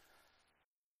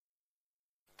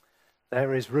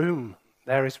There is room.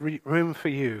 There is room for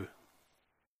you.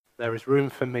 There is room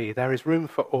for me. There is room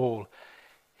for all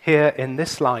here in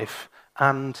this life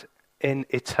and in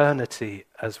eternity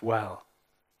as well.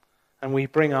 And we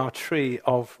bring our tree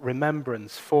of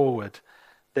remembrance forward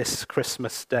this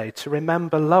Christmas day to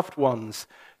remember loved ones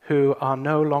who are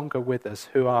no longer with us,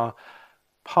 who are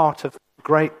part of the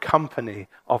great company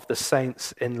of the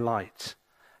saints in light,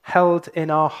 held in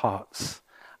our hearts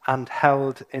and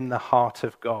held in the heart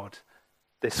of God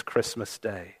this Christmas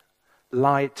day.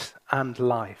 Light and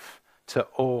life to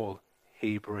all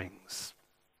he brings.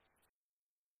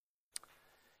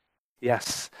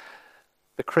 Yes,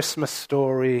 the Christmas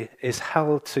story is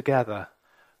held together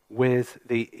with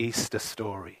the Easter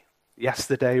story.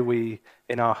 Yesterday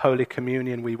in our Holy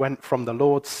Communion, we went from the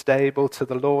Lord's stable to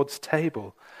the Lord's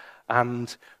table,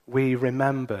 and we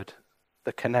remembered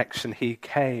the connection. He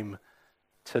came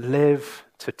to live,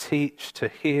 to teach, to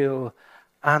heal,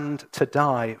 and to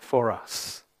die for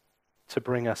us, to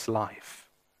bring us life.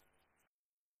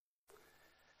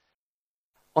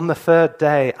 On the third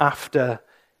day after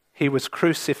he was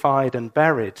crucified and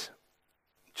buried,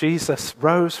 Jesus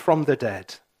rose from the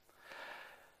dead.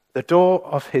 The door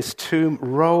of his tomb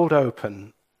rolled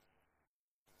open,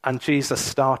 and Jesus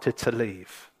started to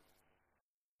leave.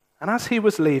 And as he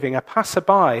was leaving, a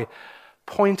passerby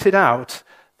pointed out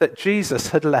that Jesus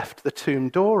had left the tomb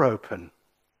door open.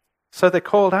 So they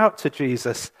called out to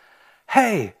Jesus,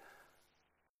 "Hey,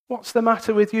 what's the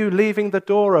matter with you leaving the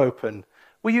door open?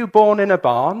 Were you born in a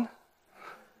barn?"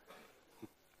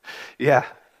 "Yeah,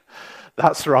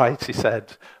 that's right," he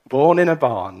said. "Born in a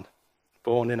barn.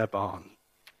 Born in a barn."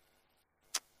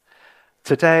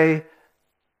 Today,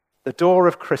 the door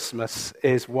of Christmas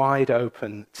is wide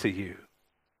open to you.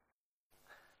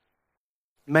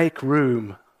 Make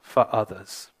room for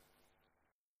others.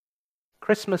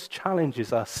 Christmas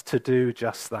challenges us to do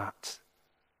just that.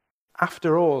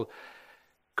 After all,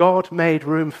 God made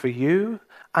room for you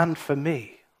and for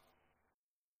me.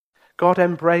 God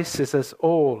embraces us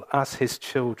all as his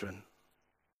children.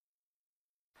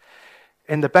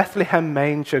 In the Bethlehem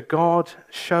manger, God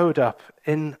showed up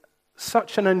in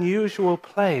such an unusual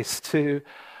place to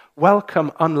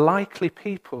welcome unlikely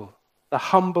people, the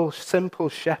humble, simple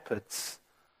shepherds.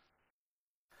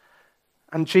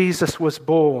 And Jesus was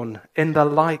born in the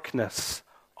likeness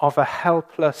of a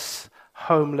helpless,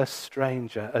 homeless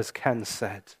stranger, as Ken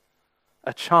said,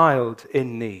 a child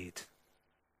in need.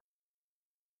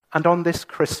 And on this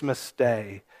Christmas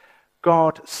day,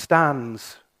 God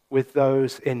stands with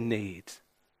those in need.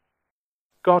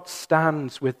 God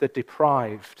stands with the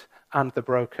deprived and the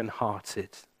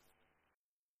brokenhearted.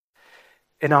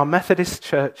 In our Methodist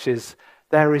churches,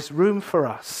 there is room for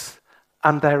us,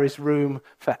 and there is room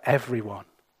for everyone.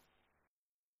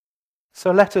 So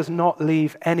let us not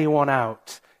leave anyone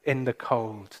out in the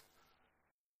cold.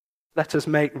 Let us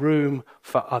make room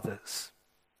for others.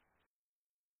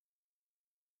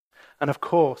 And of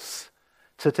course,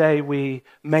 today we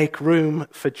make room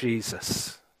for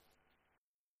Jesus.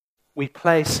 We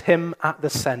place him at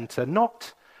the center,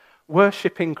 not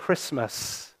worshipping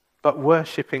Christmas, but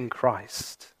worshipping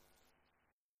Christ.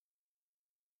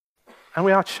 And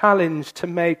we are challenged to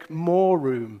make more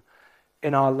room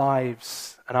in our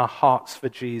lives and our hearts for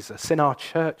Jesus, in our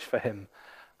church for him,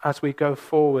 as we go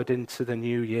forward into the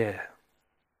new year.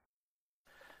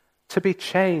 To be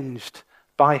changed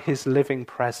by his living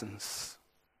presence.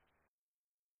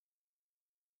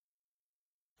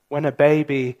 When a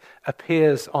baby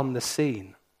appears on the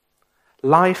scene,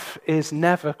 life is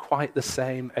never quite the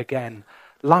same again.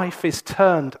 Life is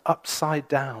turned upside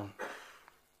down.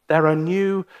 There are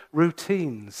new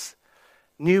routines,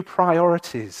 new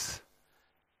priorities,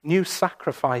 new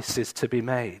sacrifices to be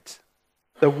made.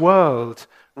 The world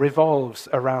revolves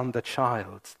around the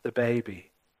child, the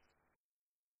baby.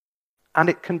 And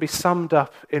it can be summed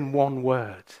up in one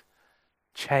word: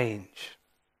 change.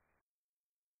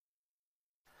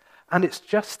 And it's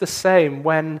just the same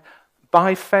when,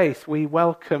 by faith, we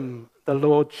welcome the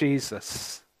Lord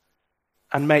Jesus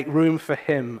and make room for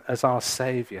him as our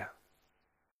Savior.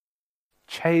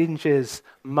 Changes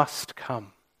must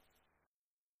come.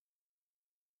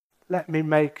 Let me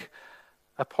make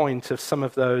a point of some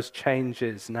of those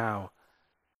changes now.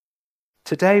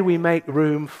 Today we make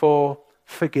room for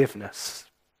forgiveness.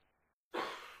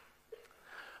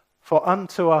 For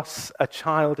unto us a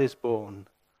child is born,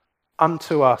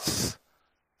 unto us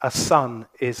a son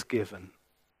is given.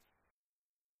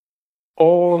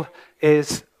 All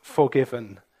is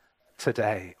forgiven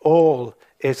today. All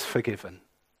is forgiven.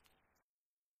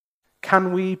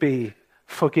 Can we be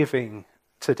forgiving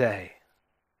today?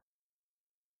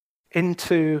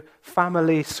 into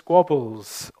family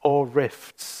squabbles or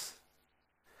rifts.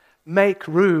 Make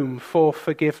room for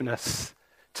forgiveness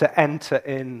to enter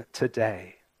in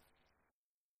today.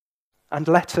 And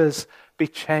let us be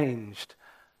changed,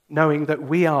 knowing that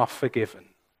we are forgiven.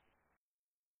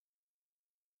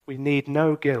 We need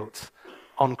no guilt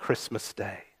on Christmas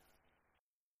Day.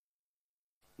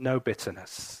 No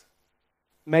bitterness.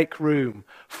 Make room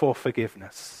for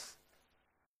forgiveness.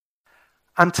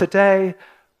 And today,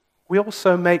 we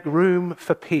also make room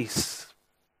for peace.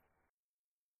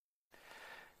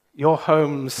 Your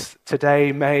homes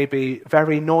today may be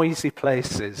very noisy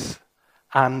places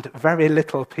and very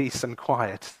little peace and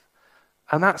quiet.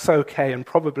 And that's okay and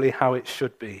probably how it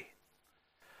should be.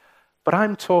 But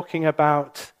I'm talking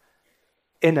about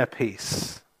inner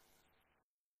peace.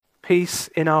 Peace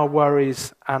in our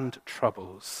worries and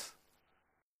troubles.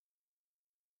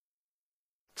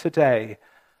 Today,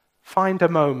 find a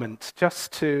moment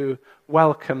just to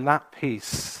welcome that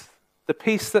peace, the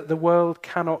peace that the world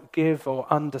cannot give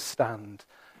or understand,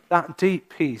 that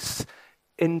deep peace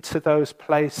into those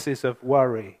places of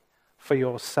worry for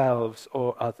yourselves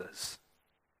or others.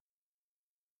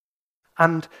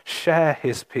 And share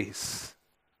his peace.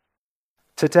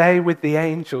 Today with the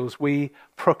angels, we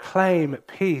proclaim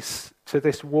peace to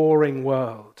this warring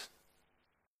world.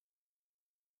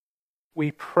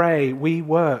 We pray, we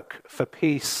work for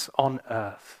peace on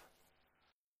earth.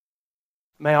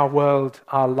 May our world,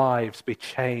 our lives be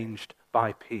changed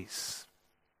by peace.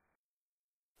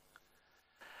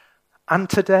 And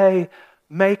today,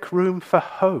 make room for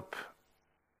hope.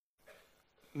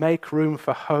 Make room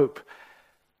for hope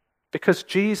because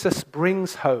Jesus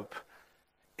brings hope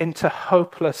into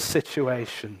hopeless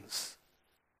situations.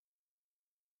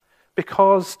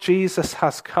 Because Jesus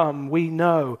has come, we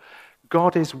know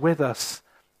God is with us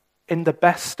in the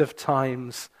best of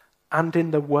times and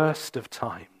in the worst of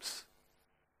times.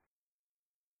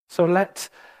 So let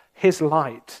his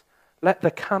light, let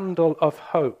the candle of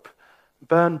hope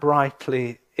burn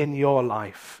brightly in your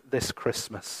life this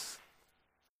Christmas.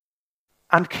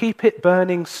 And keep it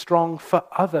burning strong for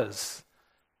others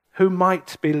who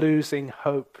might be losing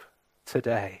hope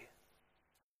today.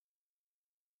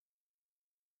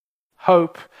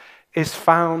 Hope is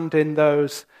found in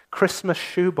those Christmas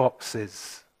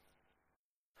shoeboxes.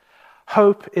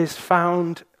 Hope is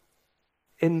found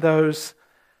in those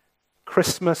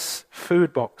Christmas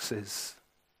food boxes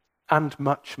and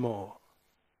much more.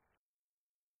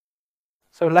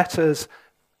 So let us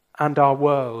and our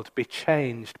world be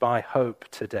changed by hope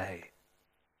today.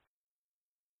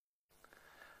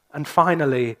 And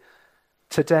finally,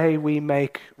 today we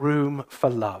make room for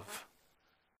love.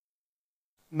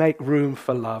 Make room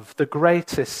for love, the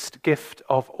greatest gift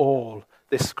of all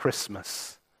this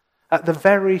Christmas. At the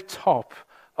very top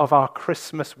of our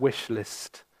Christmas wish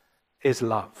list is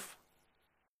love.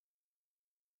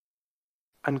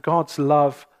 And God's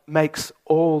love makes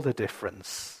all the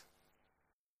difference.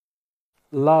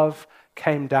 Love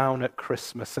came down at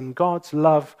Christmas, and God's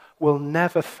love will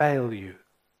never fail you.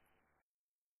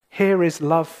 Here is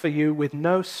love for you with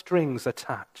no strings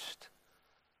attached.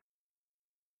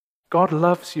 God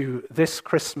loves you this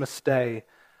Christmas day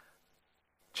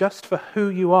just for who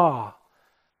you are,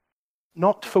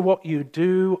 not for what you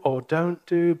do or don't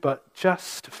do, but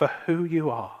just for who you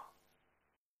are.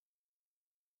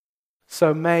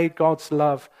 So may God's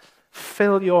love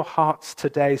fill your hearts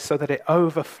today so that it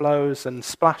overflows and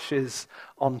splashes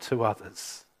onto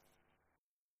others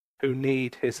who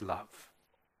need his love.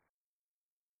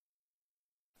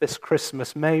 This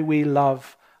Christmas, may we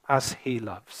love as he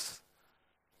loves.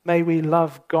 May we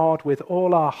love God with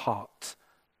all our heart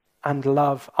and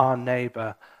love our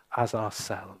neighbor as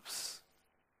ourselves.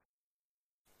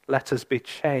 Let us be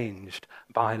changed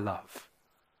by love.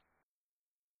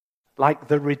 Like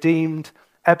the redeemed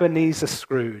Ebenezer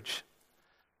Scrooge,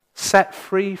 set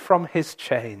free from his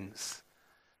chains,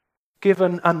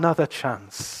 given another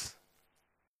chance,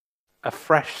 a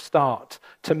fresh start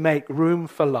to make room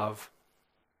for love,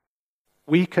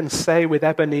 we can say with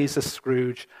Ebenezer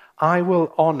Scrooge, I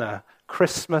will honor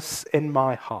Christmas in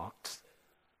my heart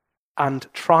and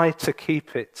try to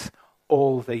keep it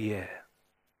all the year.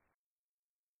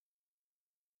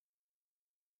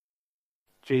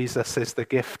 Jesus is the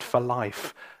gift for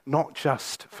life, not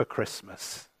just for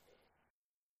Christmas.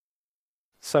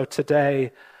 So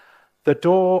today, the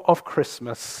door of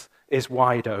Christmas is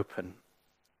wide open.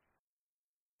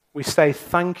 We say,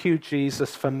 thank you,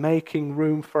 Jesus, for making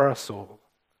room for us all.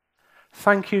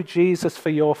 Thank you, Jesus, for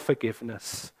your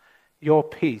forgiveness, your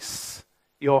peace,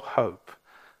 your hope,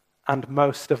 and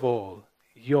most of all,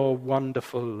 your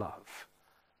wonderful love.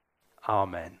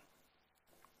 Amen.